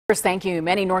Thank you.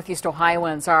 Many Northeast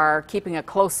Ohioans are keeping a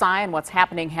close eye on what's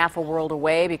happening half a world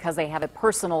away because they have a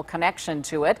personal connection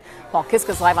to it. Paul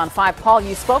Kiska's live on 5. Paul,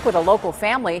 you spoke with a local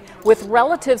family with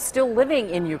relatives still living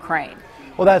in Ukraine.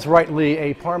 Well, that's right, Lee.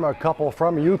 A Parma couple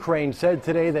from Ukraine said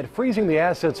today that freezing the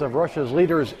assets of Russia's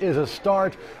leaders is a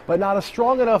start, but not a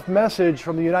strong enough message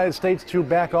from the United States to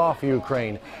back off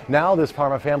Ukraine. Now, this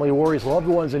Parma family worries loved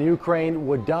ones in Ukraine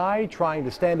would die trying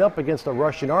to stand up against a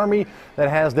Russian army that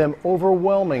has them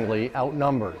overwhelmingly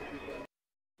outnumbered.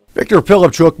 Victor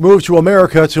Pilipchuk moved to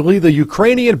America to lead the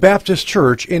Ukrainian Baptist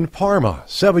Church in Parma.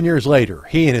 7 years later,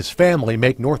 he and his family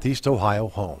make Northeast Ohio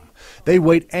home. They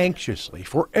wait anxiously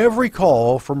for every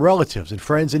call from relatives and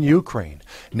friends in Ukraine.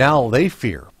 Now they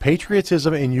fear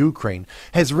patriotism in Ukraine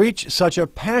has reached such a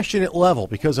passionate level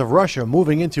because of Russia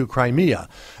moving into Crimea.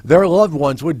 Their loved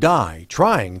ones would die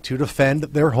trying to defend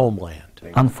their homeland.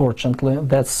 Unfortunately,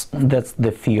 that's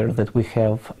the fear that we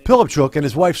have. Pilipchuk and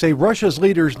his wife say Russia's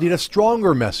leaders need a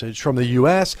stronger message from the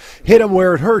U.S. Hit them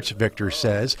where it hurts, Victor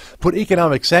says. Put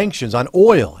economic sanctions on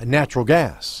oil and natural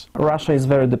gas. Russia is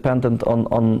very dependent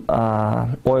on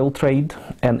oil trade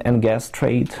and gas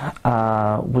trade.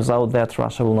 Without that,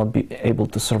 Russia will not be able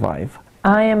to survive.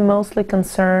 I am mostly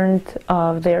concerned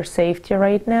of their safety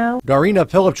right now. Garina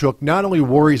Pilipchuk not only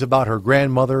worries about her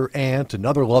grandmother, aunt, and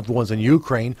other loved ones in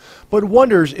Ukraine, but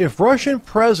wonders if Russian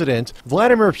President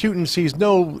Vladimir Putin sees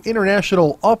no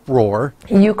international uproar.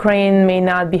 Ukraine may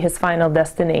not be his final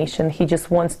destination. He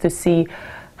just wants to see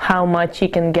how much he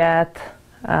can get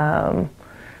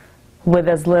with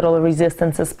as little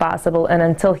resistance as possible. And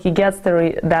until he gets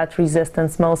that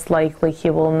resistance, most likely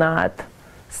he will not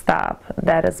stop.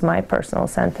 That is my personal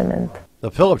sentiment.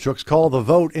 The Pilipchuks call the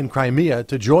vote in Crimea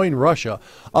to join Russia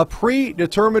a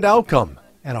predetermined outcome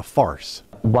and a farce.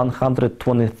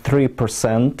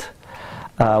 123%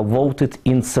 voted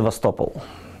in Sevastopol.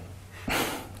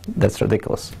 That's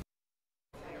ridiculous.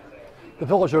 The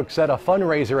Pilipchuks said a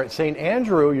fundraiser at St.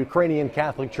 Andrew Ukrainian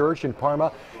Catholic Church in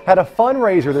Parma had a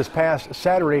fundraiser this past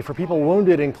Saturday for people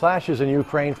wounded in clashes in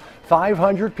Ukraine.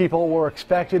 500 people were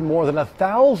expected. More than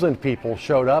 1,000 people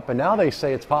showed up, and now they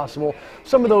say it's possible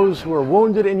some of those who are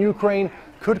wounded in Ukraine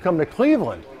could come to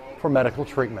Cleveland for medical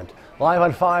treatment. Live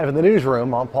on 5 in the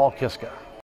newsroom, I'm Paul Kiska.